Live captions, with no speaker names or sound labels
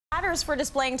platters for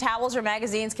displaying towels or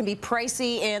magazines can be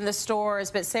pricey in the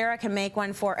stores, but Sarah can make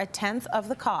one for 1/10 of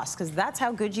the cost, because that's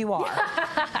how good you are.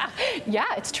 Yeah,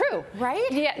 it's true. Right?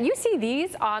 Yeah, you see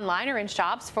these online or in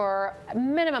shops for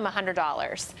minimum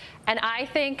 $100. And I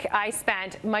think I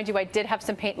spent, mind you, I did have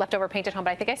some leftover paint at home,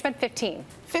 but I think I spent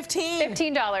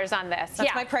 $15 on this.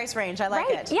 That's my price range. I like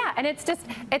it. Yeah, and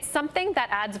it's something that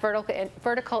adds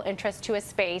vertical interest to a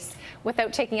space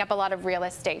without taking up a lot of real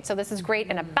estate. So this is great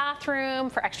in a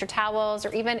bathroom for extra towels,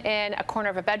 or even in a corner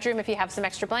of a bedroom if you have some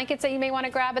extra blankets that you may want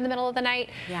to grab in the middle of the night.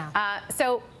 Yeah.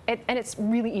 And it's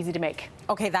really easy to make.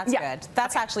 Okay, that's good.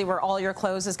 That's actually where all your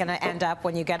clothes is going to end up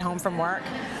when you get home from work.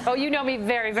 Oh, you know me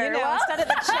very, very well. Instead of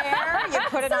the chair, you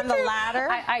put it on the ladder.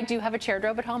 I do have a chair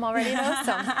robe at home already, though,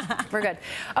 so we're good.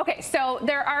 Okay, so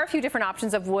there are a few different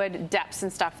options of wood depths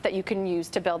and stuff that you can use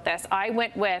to build this. I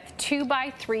went with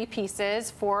 2x3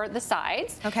 pieces for the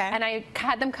sides. Okay. And I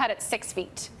had them cut at 6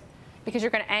 feet, because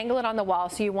you're going to angle it on the wall,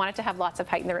 so you want it to have lots of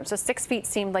height in the room. So 6 feet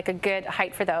seemed like a good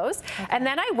height for those. Okay. And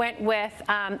then I went with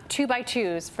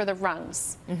 2x2s for the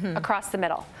rungs across the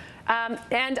middle.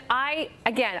 And I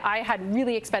had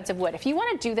really expensive wood. If you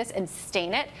want to do this and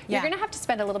stain it, you're going to have to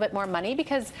spend a little bit more money,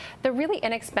 because the really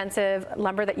inexpensive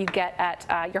lumber that you get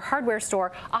at your hardware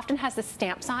store often has the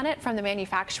stamps on it from the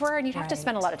manufacturer, and you'd have to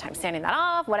spend a lot of time sanding that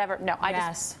off, whatever. No,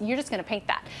 you're just going to paint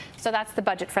that. So that's the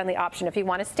budget-friendly option. If you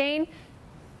want to stain,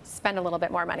 spend a little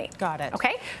bit more money. Got it.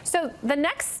 Okay, so the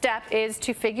next step is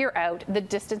to figure out the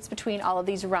distance between all of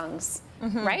these rungs,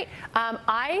 right?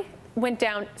 I went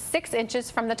down 6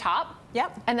 inches from the top.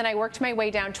 Yep. And then I worked my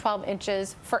way down 12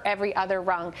 inches for every other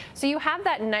rung. So you have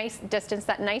that nice distance,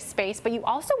 that nice space, but you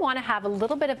also want to have a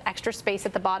little bit of extra space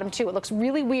at the bottom too. It looks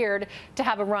really weird to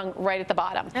have a rung right at the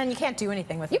bottom. And you can't do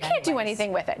anything with it. You can't do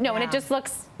anything with it. No, and it just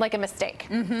looks like a mistake,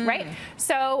 right?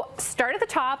 So start at the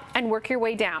top and work your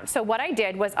way down. So what I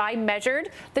did was I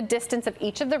measured the distance of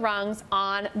each of the rungs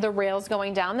on the rails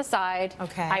going down the side.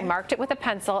 Okay. I marked it with a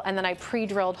pencil, and then I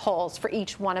pre-drilled holes for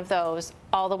each one of those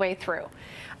all the way through.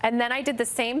 And then I did the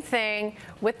same thing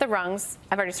with the rungs.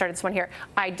 I've already started this one here.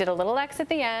 I did a little X at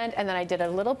the end, and then I did a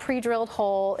little pre-drilled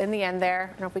hole in the end there. I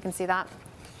don't know if we can see that.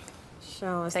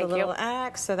 Show us the little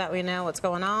X so that we know what's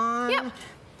going on. Yep.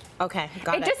 Okay,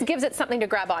 got it. It just gives it something to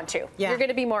grab onto. Yeah. You're going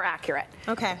to be more accurate.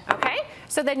 Okay. Okay,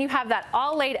 so then you have that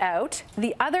all laid out.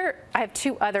 I have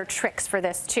 2 other tricks for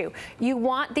this too. You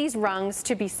want these rungs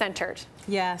to be centered.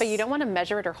 Yes. But you don't want to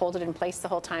measure it or hold it in place the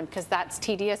whole time, because that's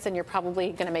tedious and you're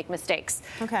probably going to make mistakes.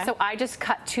 Okay. So I just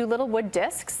cut 2 little wood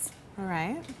discs. All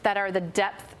right. That are the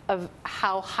depth of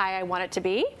how high I want it to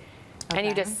be. Okay. And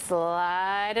you just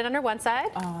slide it under one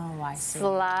side. Oh, I see.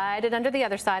 Slide it under the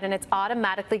other side, and it's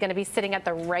automatically going to be sitting at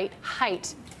the right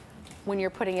height when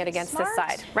you're putting it against this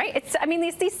side, right? I mean,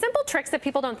 these simple tricks that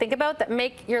people don't think about that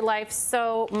make your life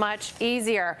so much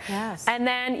easier. Yes. And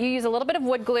then you use a little bit of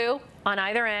wood glue on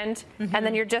either end, and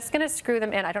then you're just going to screw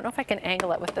them in. I don't know if I can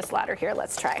angle it with this ladder here.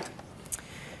 Let's try.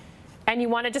 And you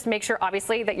want to just make sure,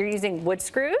 obviously, that you're using wood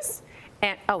screws.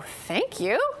 And oh, thank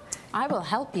you. I will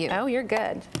help you. Oh, you're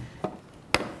good.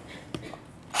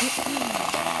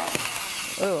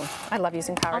 Ooh, I love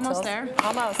using power tools. Almost there.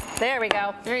 Almost. There we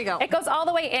go. There you go. It goes all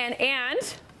the way in,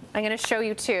 and I'm going to show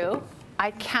you too.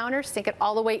 I countersink it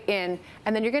all the way in,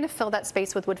 and then you're going to fill that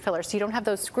space with wood filler, so you don't have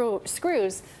those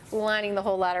screws lining the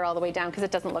whole ladder all the way down, because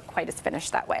it doesn't look quite as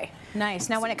finished that way. Nice.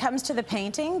 Now, when it comes to the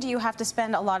painting, do you have to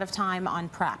spend a lot of time on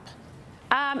prep?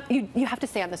 You have to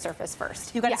sand the surface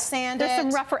first. You got to sand it. There's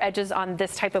some rougher edges on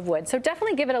this type of wood, so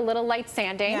definitely give it a little light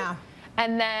sanding. Yeah.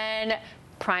 And then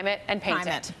prime it and paint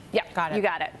it. Yeah, got it. You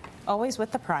got it. Always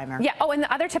with the primer. Yeah. Oh, and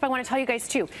the other tip I want to tell you guys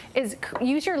too is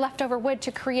use your leftover wood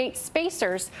to create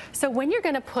spacers. So when you're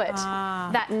going to put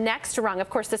that next rung, of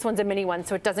course this one's a mini one,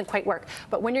 so it doesn't quite work.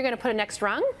 But when you're going to put a next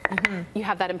rung, you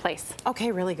have that in place.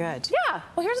 Okay, really good. Yeah.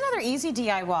 Well, here's another easy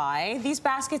DIY. These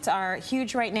baskets are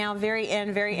huge right now, very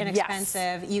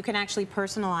inexpensive. Yes. You can actually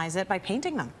personalize it by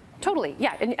painting them. Totally,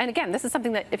 yeah, and again, this is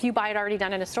something that if you buy it already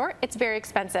done in a store, it's very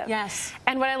expensive. Yes.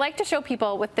 And what I like to show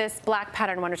people with this black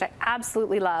pattern one, which I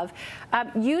absolutely love,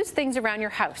 use things around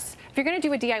your house. If you're going to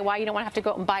do a DIY, you don't want to have to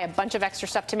go out and buy a bunch of extra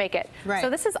stuff to make it. Right.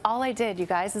 So this is all I did, you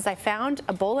guys, is I found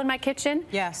a bowl in my kitchen.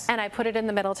 Yes. And I put it in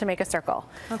the middle to make a circle.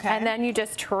 Okay. And then you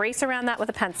just trace around that with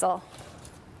a pencil,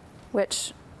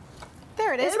 which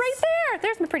there it is. It's right there.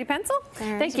 There's my pretty pencil.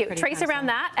 Thank you. Trace around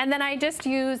that, and then I just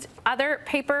used other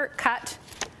paper cut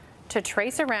to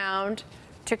trace around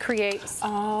to create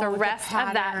the rest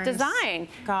of that design.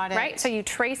 Got it. Right? So you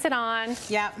trace it on.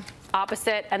 Yep.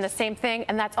 Opposite and the same thing,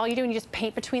 and that's all you do, and you just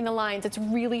paint between the lines. It's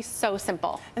really so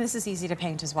simple. And this is easy to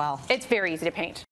paint as well. It's very easy to paint.